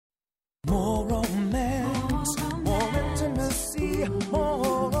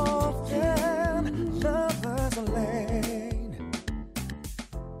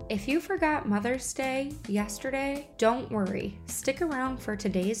If you forgot Mother's Day yesterday, don't worry. Stick around for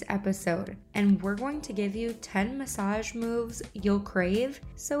today's episode, and we're going to give you 10 massage moves you'll crave,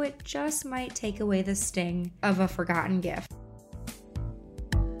 so it just might take away the sting of a forgotten gift.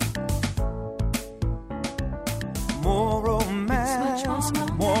 More romance,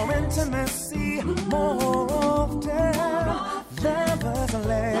 more intimacy, more often, Lover's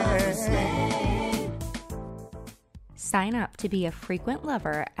Lane. Sign up to be a frequent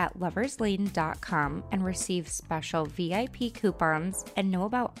lover at loverslane.com and receive special VIP coupons and know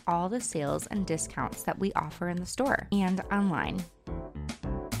about all the sales and discounts that we offer in the store and online.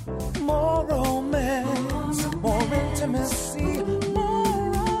 More romance, more intimacy,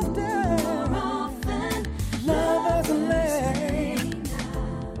 more often, Lover's Lane.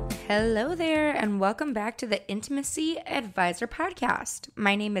 Hello there, and welcome back to the Intimacy Advisor Podcast.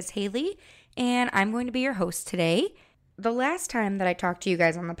 My name is Haley, and I'm going to be your host today. The last time that I talked to you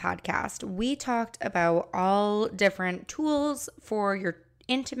guys on the podcast, we talked about all different tools for your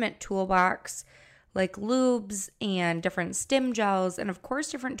intimate toolbox, like lubes and different stim gels, and of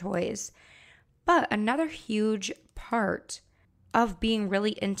course different toys. But another huge part of being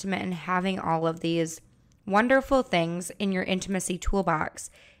really intimate and having all of these wonderful things in your intimacy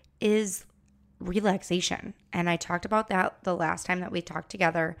toolbox is relaxation. And I talked about that the last time that we talked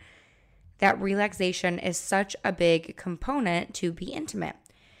together. That relaxation is such a big component to be intimate.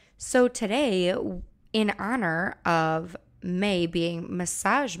 So today, in honor of May being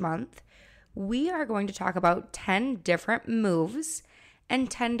Massage Month, we are going to talk about 10 different moves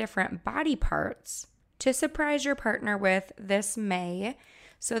and 10 different body parts to surprise your partner with this May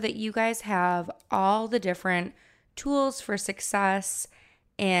so that you guys have all the different tools for success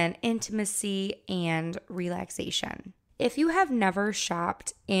and intimacy and relaxation. If you have never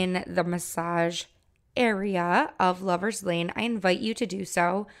shopped in the massage area of Lover's Lane, I invite you to do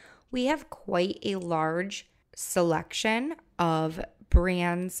so. We have quite a large selection of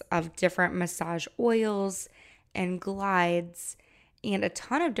brands of different massage oils and glides and a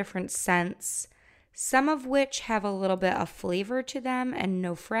ton of different scents, some of which have a little bit of flavor to them and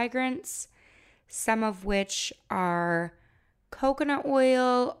no fragrance, some of which are coconut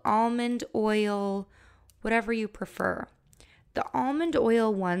oil, almond oil, whatever you prefer. The almond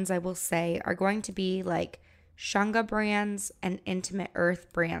oil ones, I will say, are going to be like Shunga brands and Intimate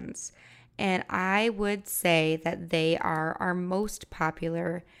Earth brands. And I would say that they are our most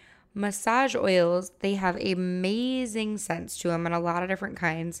popular massage oils. They have amazing scents to them and a lot of different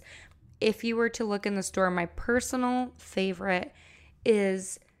kinds. If you were to look in the store, my personal favorite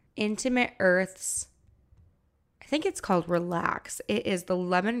is Intimate Earth's, I think it's called Relax. It is the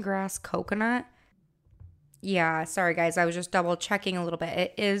lemongrass coconut. Yeah, sorry guys, I was just double checking a little bit.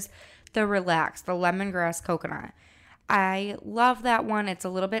 It is the Relax, the lemongrass coconut. I love that one. It's a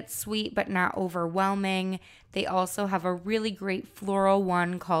little bit sweet, but not overwhelming. They also have a really great floral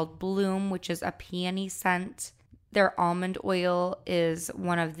one called Bloom, which is a peony scent. Their almond oil is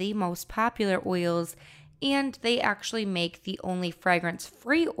one of the most popular oils, and they actually make the only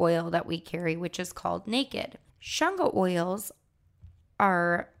fragrance-free oil that we carry, which is called Naked. Shunga oils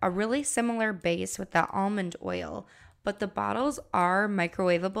are a really similar base with the almond oil, but the bottles are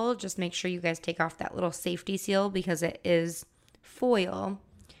microwavable. Just make sure you guys take off that little safety seal because it is foil,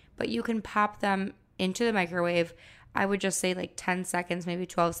 but you can pop them into the microwave. I would just say like 10 seconds, maybe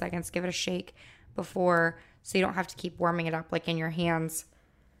 12 seconds, give it a shake before, so you don't have to keep warming it up like in your hands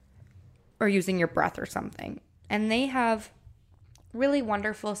or using your breath or something. And they have really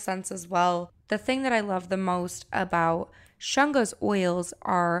wonderful scents as well. The thing that I love the most about Shunga's oils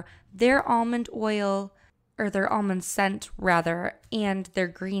are their almond oil, or their almond scent rather, and their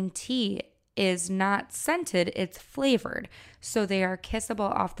green tea is not scented, it's flavored. So they are kissable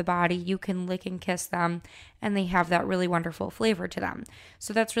off the body. You can lick and kiss them, and they have that really wonderful flavor to them.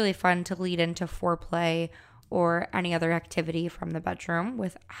 So that's really fun to lead into foreplay or any other activity from the bedroom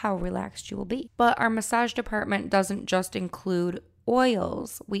with how relaxed you will be. But our massage department doesn't just include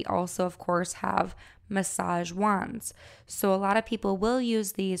oils. We also, of course, have massage wands. So a lot of people will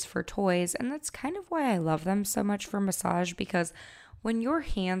use these for toys, and that's kind of why I love them so much for massage, because when your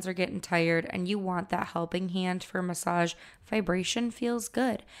hands are getting tired and you want that helping hand for massage, vibration feels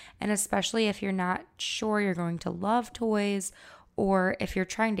good. And especially if you're not sure you're going to love toys, or if you're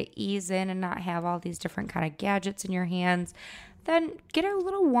trying to ease in and not have all these different kind of gadgets in your hands, then get a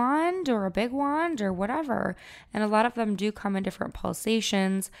little wand or a big wand or whatever. And a lot of them do come in different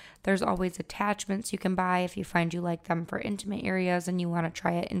pulsations. There's always attachments you can buy if you find you like them for intimate areas and you want to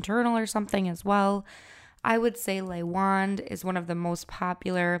try it internal or something as well. I would say Lei Wand is one of the most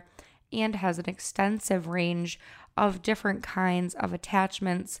popular and has an extensive range of different kinds of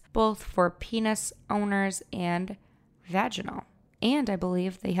attachments, both for penis owners and vaginal. And I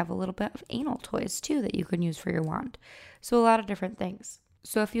believe they have a little bit of anal toys too that you can use for your wand. So a lot of different things.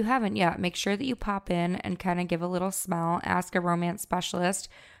 So if you haven't yet, make sure that you pop in and kind of give a little smell, ask a romance specialist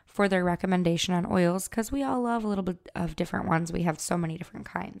for their recommendation on oils, because we all love a little bit of different ones. We have so many different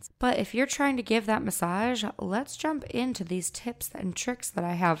kinds. But if you're trying to give that massage, let's jump into these tips and tricks that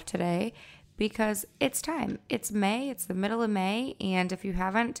I have today, because it's time. It's May, it's the middle of May, and if you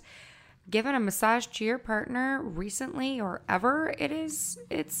haven't given a massage to your partner recently or ever, it's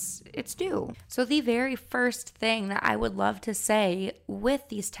due. So the very first thing that I would love to say with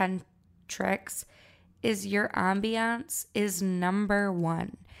these 10 tricks is your ambiance is number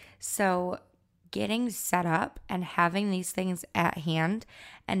one. So getting set up and having these things at hand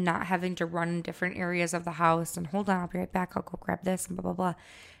and not having to run in different areas of the house and hold on, I'll be right back, I'll go grab this and blah, blah, blah.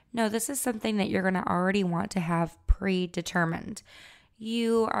 No, this is something that you're going to already want to have predetermined.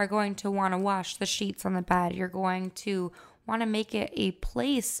 You are going to want to wash the sheets on the bed. You're going to want to make it a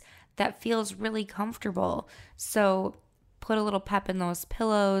place that feels really comfortable. So put a little pep in those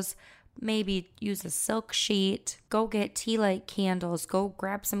pillows. Maybe use a silk sheet. Go get tea light candles. Go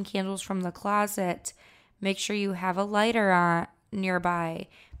grab some candles from the closet. Make sure you have a lighter on nearby.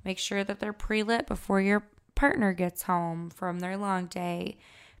 Make sure that they're pre-lit before your partner gets home from their long day.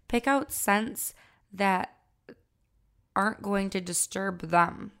 Pick out scents that aren't going to disturb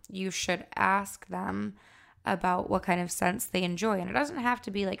them. You should ask them about what kind of scents they enjoy. And it doesn't have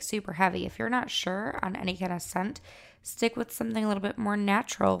to be like super heavy. If you're not sure on any kind of scent, stick with something a little bit more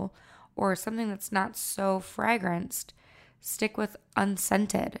natural or something that's not so fragranced. Stick with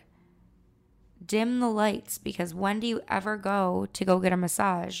unscented. Dim the lights, because when do you ever go to go get a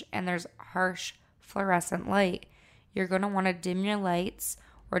massage and there's harsh fluorescent light? You're going to want to dim your lights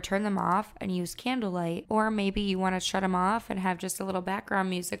or turn them off and use candlelight. Or maybe you want to shut them off and have just a little background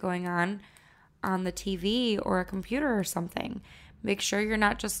music going on the TV or a computer or something. Make sure you're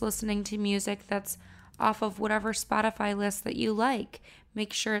not just listening to music that's off of whatever Spotify list that you like.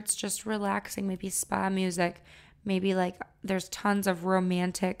 Make sure it's just relaxing, maybe spa music. Maybe like there's tons of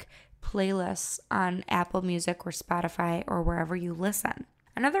romantic playlists on Apple Music or Spotify or wherever you listen.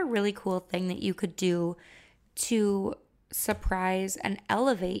 Another really cool thing that you could do to surprise and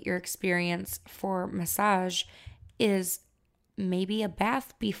elevate your experience for massage is maybe a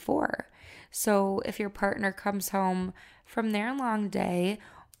bath before. So if your partner comes home from their long day,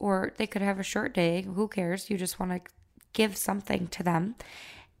 or they could have a short day, who cares? You just want to give something to them.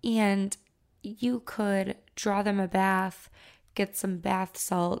 And you could draw them a bath, get some bath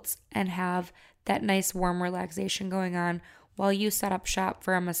salts, and have that nice warm relaxation going on while you set up shop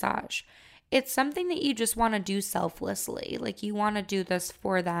for a massage. It's something that you just want to do selflessly. Like you want to do this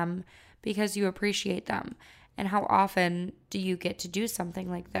for them because you appreciate them. And how often do you get to do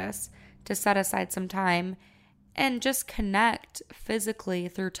something like this, to set aside some time and just connect physically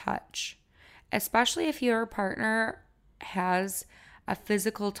through touch? Especially if your partner has a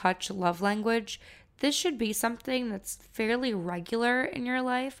physical touch love language, this should be something that's fairly regular in your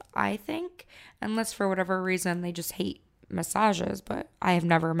life, I think, unless for whatever reason they just hate massages, but I have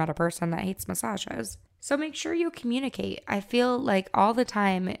never met a person that hates massages. So make sure you communicate. I feel like all the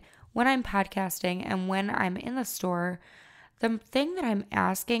time when I'm podcasting and when I'm in the store, the thing that I'm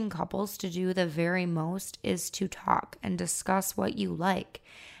asking couples to do the very most is to talk and discuss what you like,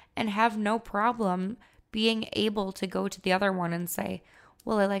 and have no problem being able to go to the other one and say,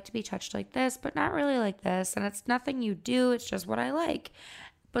 well, I like to be touched like this, but not really like this. And it's nothing you do. It's just what I like.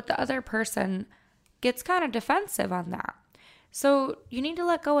 But the other person gets kind of defensive on that. So you need to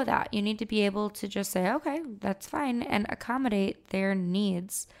let go of that. You need to be able to just say, okay, that's fine, and accommodate their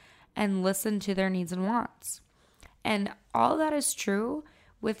needs and listen to their needs and wants. And all that is true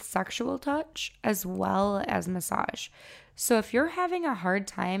with sexual touch as well as massage. So if you're having a hard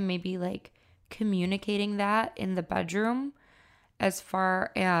time maybe like communicating that in the bedroom as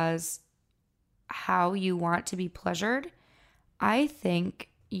far as how you want to be pleasured, I think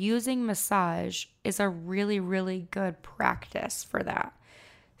using massage is a really, really good practice for that.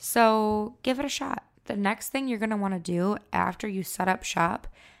 So give it a shot. The next thing you're going to want to do after you set up shop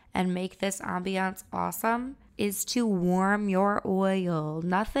and make this ambiance awesome is to warm your oil.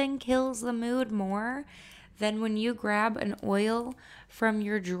 Nothing kills the mood more than when you grab an oil from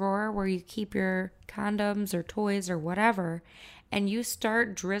your drawer where you keep your condoms or toys or whatever, and you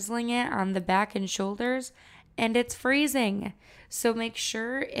start drizzling it on the back and shoulders, and it's freezing. So make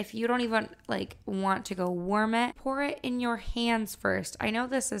sure, if you don't even want to go warm it, pour it in your hands first. I know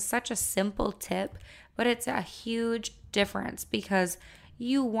this is such a simple tip, but it's a huge difference because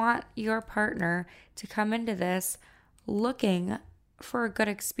You want your partner to come into this looking for a good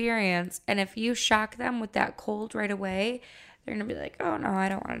experience. And if you shock them with that cold right away, they're going to be like, oh no, I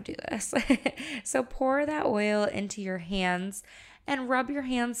don't want to do this. So pour that oil into your hands and rub your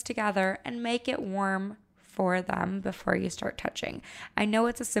hands together and make it warm for them before you start touching. I know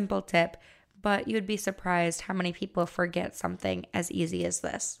it's a simple tip, but you'd be surprised how many people forget something as easy as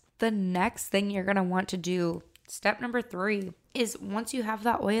this. The next thing you're going to want to do, step number 3, is once you have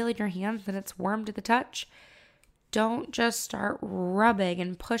that oil in your hands and it's warm to the touch, don't just start rubbing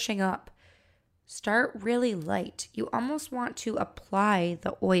and pushing up. Start really light. You almost want to apply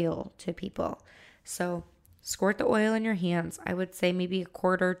the oil to people. So squirt the oil in your hands. I would say maybe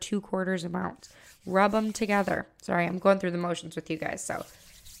 1/4, 2/4 amount. Rub them together. Sorry, I'm going through the motions with you guys. So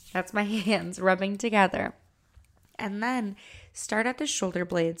that's my hands rubbing together. And then start at the shoulder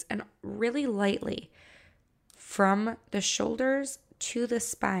blades and really lightly from the shoulders to the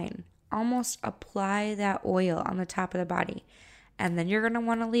spine. Almost apply that oil on the top of the body. And then you're going to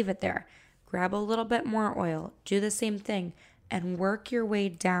want to leave it there. Grab a little bit more oil. Do the same thing and work your way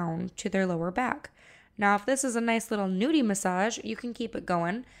down to their lower back. Now, if this is a nice little nudie massage, you can keep it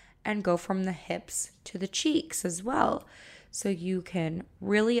going and go from the hips to the cheeks as well. So you can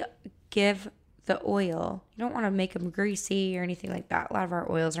really give the oil. You don't want to make them greasy or anything like that. A lot of our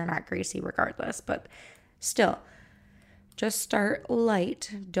oils are not greasy regardless, but still, just start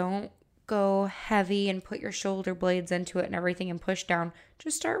light. Don't go heavy and put your shoulder blades into it and everything and push down.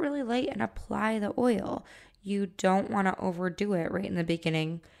 Just start really light and apply the oil. You don't want to overdo it right in the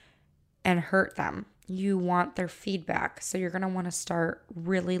beginning and hurt them. You want their feedback. So you're going to want to start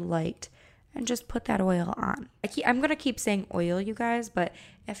really light and just put that oil on. I'm going to keep saying oil, you guys, but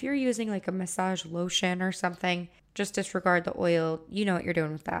if you're using like a massage lotion or something, just disregard the oil. You know what you're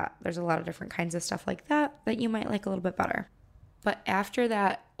doing with that. There's a lot of different kinds of stuff like that you might like a little bit better. But after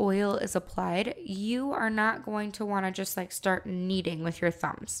that oil is applied, you are not going to want to just like start kneading with your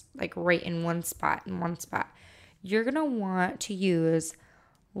thumbs, like right in one spot. You're going to want to use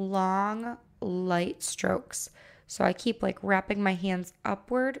long, light strokes. So I keep like wrapping my hands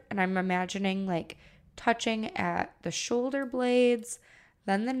upward and I'm imagining like touching at the shoulder blades,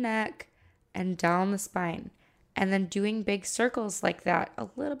 then the neck, and down the spine. And then doing big circles like that a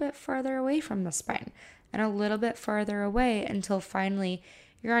little bit farther away from the spine and a little bit farther away until finally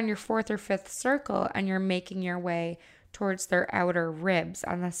you're on your 4th or 5th circle and you're making your way towards their outer ribs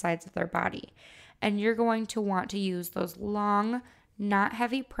on the sides of their body. And you're going to want to use those long, not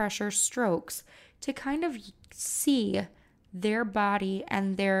heavy pressure strokes to kind of see their body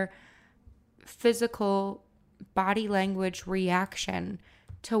and their physical body language reaction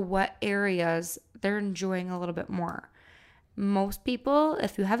to what areas they're enjoying a little bit more. Most people,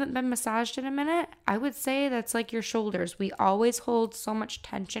 if you haven't been massaged in a minute, I would say that's like your shoulders. We always hold so much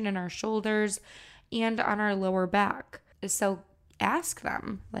tension in our shoulders and on our lower back. So ask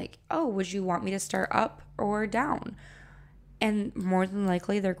them like, oh, would you want me to start up or down? And more than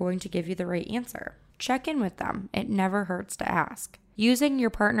likely, they're going to give you the right answer. Check in with them. It never hurts to ask. Using your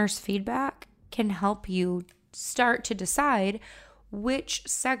partner's feedback can help you start to decide which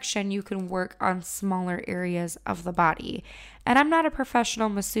section you can work on smaller areas of the body. And I'm not a professional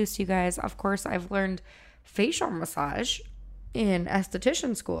masseuse, you guys. Of course, I've learned facial massage in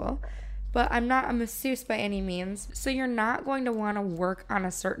esthetician school, but I'm not a masseuse by any means. So you're not going to want to work on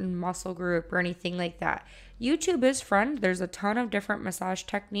a certain muscle group or anything like that. YouTube is fun. There's a ton of different massage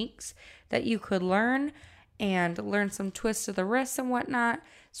techniques that you could learn and learn some twists of the wrists and whatnot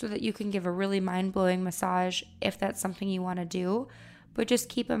so that you can give a really mind-blowing massage if that's something you want to do. But just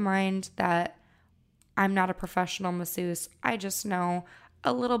keep in mind that I'm not a professional masseuse. I just know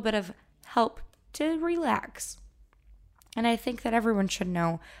a little bit of help to relax. And I think that everyone should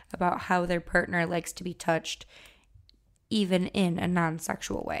know about how their partner likes to be touched, even in a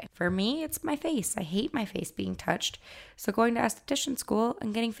non-sexual way. For me, it's my face. I hate my face being touched. So going to esthetician school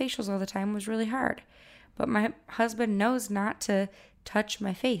and getting facials all the time was really hard. But my husband knows not to touch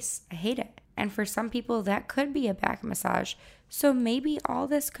my face. I hate it. And for some people, that could be a back massage. So maybe all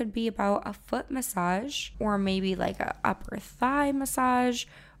this could be about a foot massage or maybe like a upper thigh massage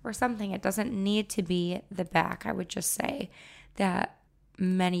or something. It doesn't need to be the back. I would just say that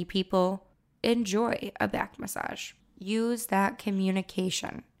many people enjoy a back massage. Use that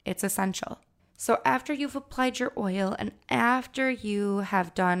communication. It's essential. So after you've applied your oil and after you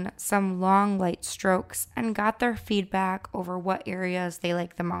have done some long light strokes and got their feedback over what areas they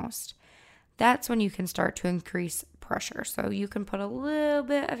like the most, that's when you can start to increase pressure. So you can put a little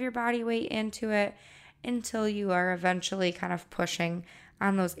bit of your body weight into it until you are eventually kind of pushing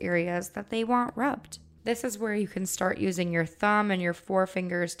on those areas that they want rubbed. This is where you can start using your thumb and your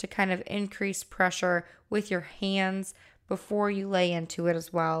forefingers to kind of increase pressure with your hands before you lay into it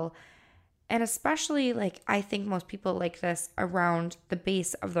as well. And especially, like, I think most people like this around the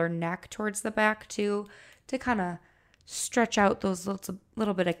base of their neck towards the back too, to kind of stretch out those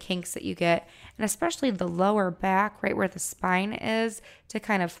little bit of kinks that you get. And especially the lower back, right where the spine is, to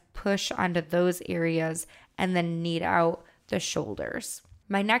kind of push onto those areas and then knead out the shoulders.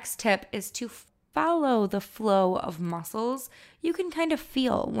 My next tip is to follow the flow of muscles. You can kind of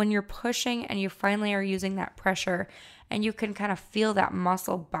feel when you're pushing and you finally are using that pressure and you can kind of feel that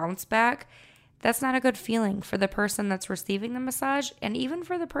muscle bounce back. That's not a good feeling for the person that's receiving the massage, and even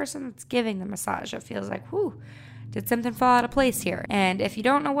for the person that's giving the massage. It feels like, whew, did something fall out of place here? And if you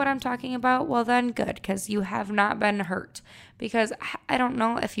don't know what I'm talking about, well then good, because you have not been hurt. Because I don't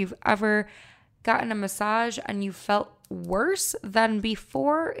know if you've ever gotten a massage and you felt worse than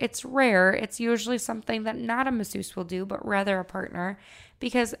before. It's rare. It's usually something that not a masseuse will do, but rather a partner,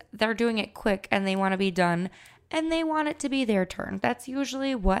 because they're doing it quick and they want to be done and they want it to be their turn. That's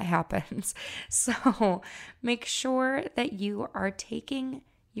usually what happens. So make sure that you are taking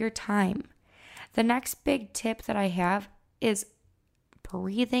your time. The next big tip that I have is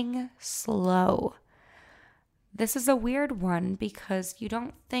breathing slow. This is a weird one because you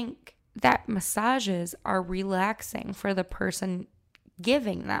don't think that massages are relaxing for the person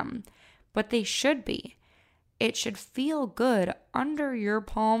giving them, but they should be. It should feel good under your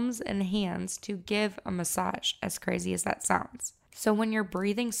palms and hands to give a massage, as crazy as that sounds. So when you're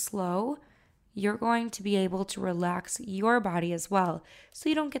breathing slow, you're going to be able to relax your body as well. So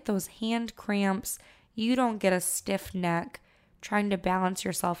you don't get those hand cramps, you don't get a stiff neck trying to balance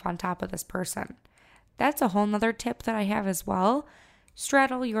yourself on top of this person. That's a whole nother tip that I have as well.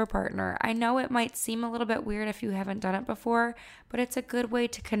 Straddle your partner. I know it might seem a little bit weird if you haven't done it before, but it's a good way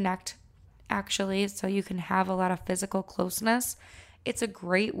to connect actually, so you can have a lot of physical closeness. It's a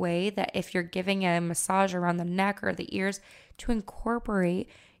great way that if you're giving a massage around the neck or the ears, to incorporate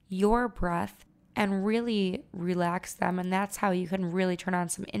your breath and really relax them. And that's how you can really turn on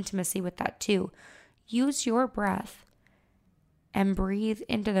some intimacy with that too. Use your breath and breathe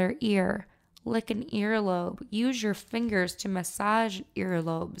into their ear. Lick an earlobe. Use your fingers to massage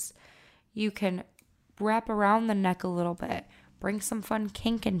earlobes. You can wrap around the neck a little bit. Bring some fun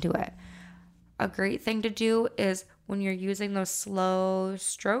kink into it. A great thing to do is when you're using those slow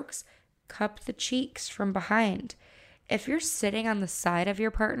strokes, cup the cheeks from behind. If you're sitting on the side of your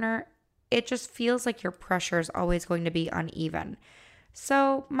partner, it just feels like your pressure is always going to be uneven.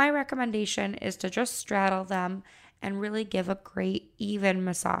 So my recommendation is to just straddle them and really give a great even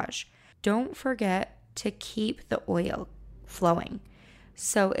massage. Don't forget to keep the oil flowing.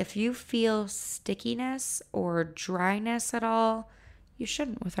 So if you feel stickiness or dryness at all, you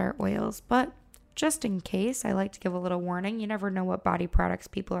shouldn't with our oils, but just in case, I like to give a little warning. You never know what body products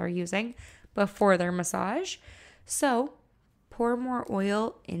people are using before their massage. So pour more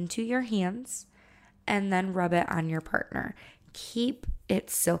oil into your hands and then rub it on your partner. Keep it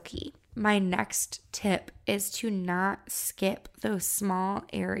silky. My next tip is to not skip those small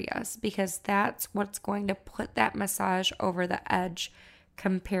areas, because that's what's going to put that massage over the edge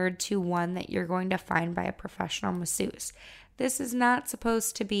compared to one that you're going to find by a professional masseuse. This is not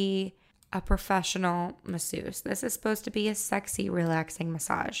supposed to be a professional masseuse. This is supposed to be a sexy, relaxing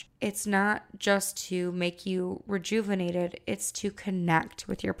massage. It's not just to make you rejuvenated, it's to connect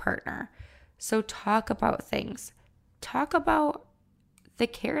with your partner. So talk about things. Talk about the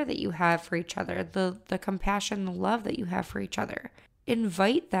care that you have for each other, the compassion, the love that you have for each other.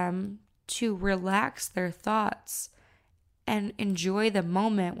 Invite them to relax their thoughts and enjoy the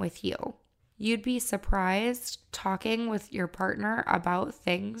moment with you. You'd be surprised talking with your partner about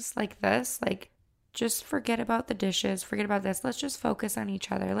things like this, like just forget about the dishes, forget about this. Let's just focus on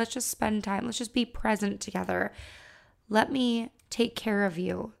each other. Let's just spend time. Let's just be present together. Let me take care of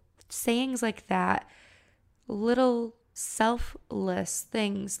you. Sayings like that, little selfless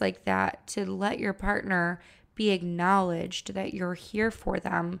things like that, to let your partner be acknowledged that you're here for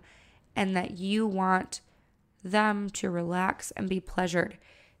them and that you want them to relax and be pleasured,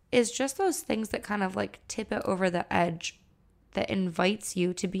 is just those things that kind of like tip it over the edge, that invites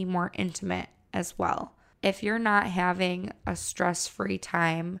you to be more intimate as well. If you're not having a stress-free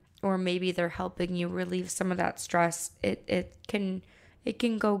time, or maybe they're helping you relieve some of that stress, it can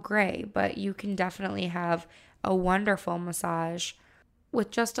go gray, but you can definitely have a wonderful massage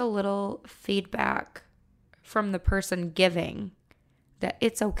with just a little feedback from the person giving that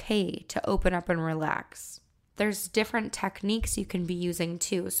it's okay to open up and relax. There's different techniques you can be using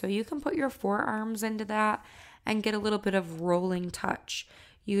too. So you can put your forearms into that and get a little bit of rolling touch.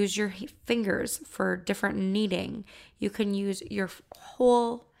 use your fingers for different kneading. You can use your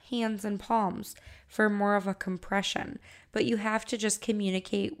whole hands and palms for more of a compression, but you have to just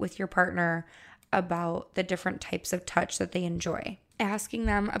communicate with your partner about the different types of touch that they enjoy. Asking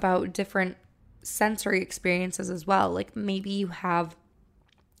them about different sensory experiences as well. Like maybe you have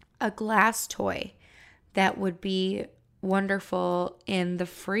a glass toy that would be wonderful in the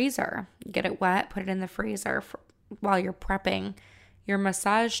freezer. Get it wet, put it in the freezer while you're prepping your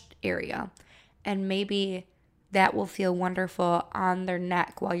massage area. And maybe that will feel wonderful on their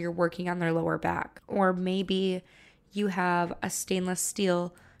neck while you're working on their lower back. Or maybe you have a stainless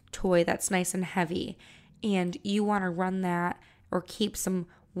steel toy that's nice and heavy and you want to run that or keep some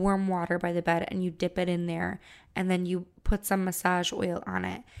warm water by the bed and you dip it in there and then you put some massage oil on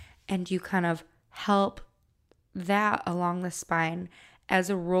it and you kind of help that along the spine as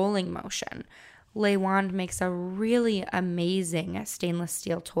a rolling motion. Lei Wand makes a really amazing stainless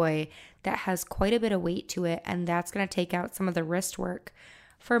steel toy that has quite a bit of weight to it, and that's going to take out some of the wrist work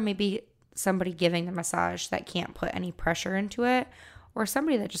for maybe somebody giving the massage that can't put any pressure into it, or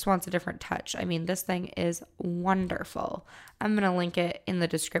somebody that just wants a different touch. I mean, this thing is wonderful. I'm going to link it in the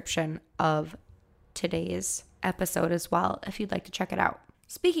description of today's episode as well if you'd like to check it out.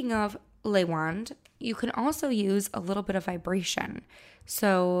 Speaking of Lei Wand, you can also use a little bit of vibration.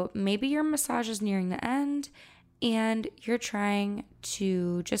 So maybe your massage is nearing the end and you're trying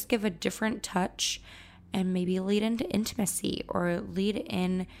to just give a different touch and maybe lead into intimacy or lead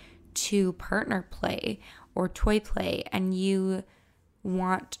into partner play or toy play, and you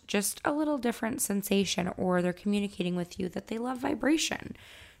want just a little different sensation, or they're communicating with you that they love vibration.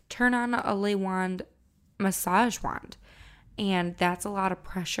 Turn on a Lei Wand massage wand. And that's a lot of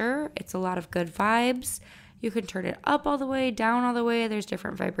pressure. It's a lot of good vibes. You can turn it up all the way, down all the way. There's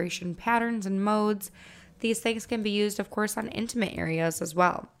different vibration patterns and modes. These things can be used, of course, on intimate areas as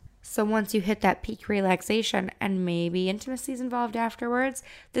well. So once you hit that peak relaxation and maybe intimacy is involved afterwards,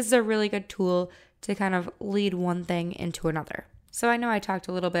 this is a really good tool to kind of lead one thing into another. So I know I talked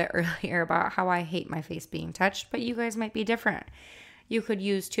a little bit earlier about how I hate my face being touched, but you guys might be different. You could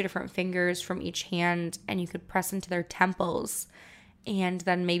use 2 different fingers from each hand and you could press into their temples and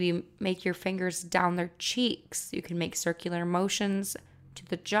then maybe make your fingers down their cheeks. You can make circular motions to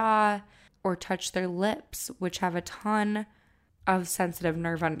the jaw or touch their lips, which have a ton of sensitive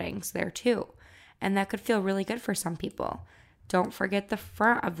nerve endings there too. And that could feel really good for some people. Don't forget the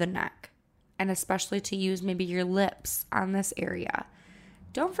front of the neck, and especially to use maybe your lips on this area.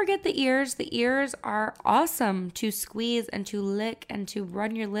 Don't forget the ears. The ears are awesome to squeeze and to lick and to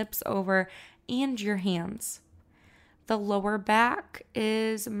run your lips over, and your hands. The lower back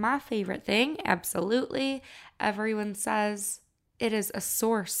is my favorite thing, absolutely. Everyone says it is a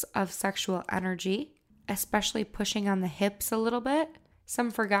source of sexual energy, especially pushing on the hips a little bit.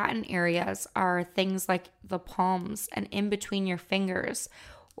 Some forgotten areas are things like the palms and in between your fingers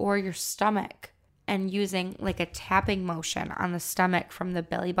or your stomach. And using like a tapping motion on the stomach from the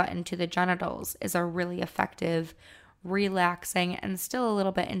belly button to the genitals is a really effective, relaxing, and still a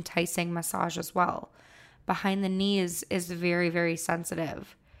little bit enticing massage as well. Behind the knees is very, very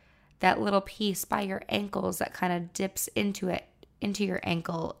sensitive. That little piece by your ankles that kind of dips into your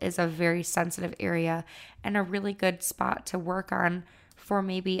ankle is a very sensitive area and a really good spot to work on for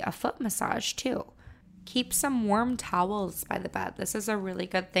maybe a foot massage too. Keep some warm towels by the bed. This is a really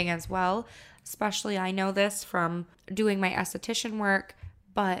good thing as well. Especially, I know this from doing my esthetician work,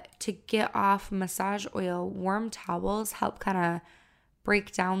 but to get off massage oil, warm towels help kind of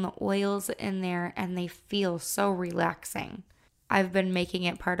break down the oils in there and they feel so relaxing. I've been making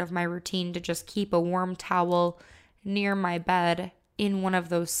it part of my routine to just keep a warm towel near my bed in one of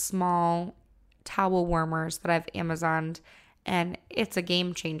those small towel warmers that I've Amazoned, and it's a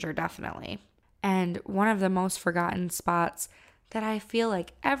game changer, definitely. And one of the most forgotten spots that I feel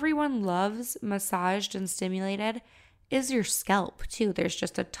like everyone loves massaged and stimulated is your scalp too. There's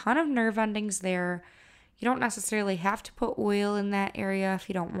just a ton of nerve endings there. You don't necessarily have to put oil in that area if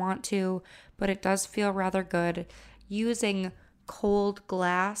you don't want to, but it does feel rather good. Using cold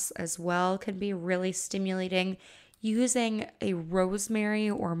glass as well can be really stimulating. Using a rosemary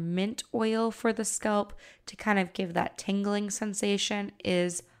or mint oil for the scalp to kind of give that tingling sensation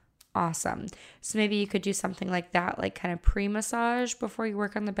is awesome. So maybe you could do something like that, like kind of pre-massage before you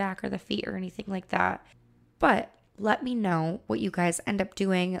work on the back or the feet or anything like that. But let me know what you guys end up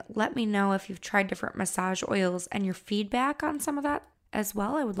doing. Let me know if you've tried different massage oils and your feedback on some of that as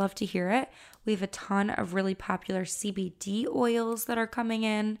well. I would love to hear it. We have a ton of really popular CBD oils that are coming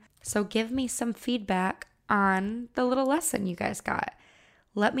in. So give me some feedback on the little lesson you guys got.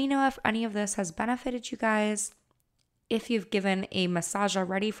 Let me know if any of this has benefited you guys. if you've given a massage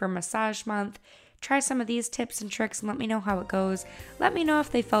already for Massage Month, try some of these tips and tricks and let me know how it goes. Let me know if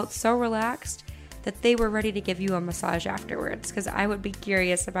they felt so relaxed that they were ready to give you a massage afterwards, because I would be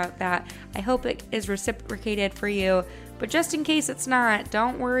curious about that. I hope it is reciprocated for you, but just in case it's not,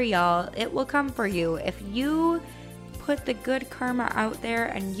 don't worry, y'all. It will come for you. If you put the good karma out there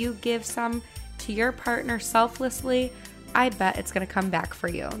and you give some to your partner selflessly, I bet it's going to come back for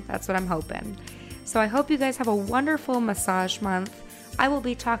you. That's what I'm hoping. So I hope you guys have a wonderful massage month. I will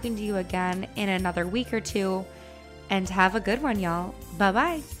be talking to you again in another week or two. And have a good one, y'all.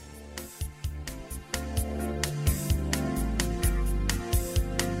 Bye-bye.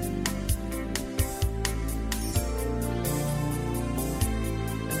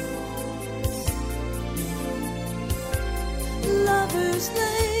 Lovers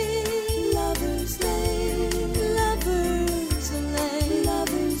Lane, Lovers Lane, Lovers Lane,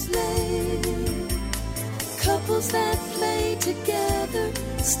 Lovers Lane. Couples that play together,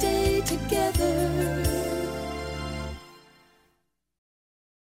 stay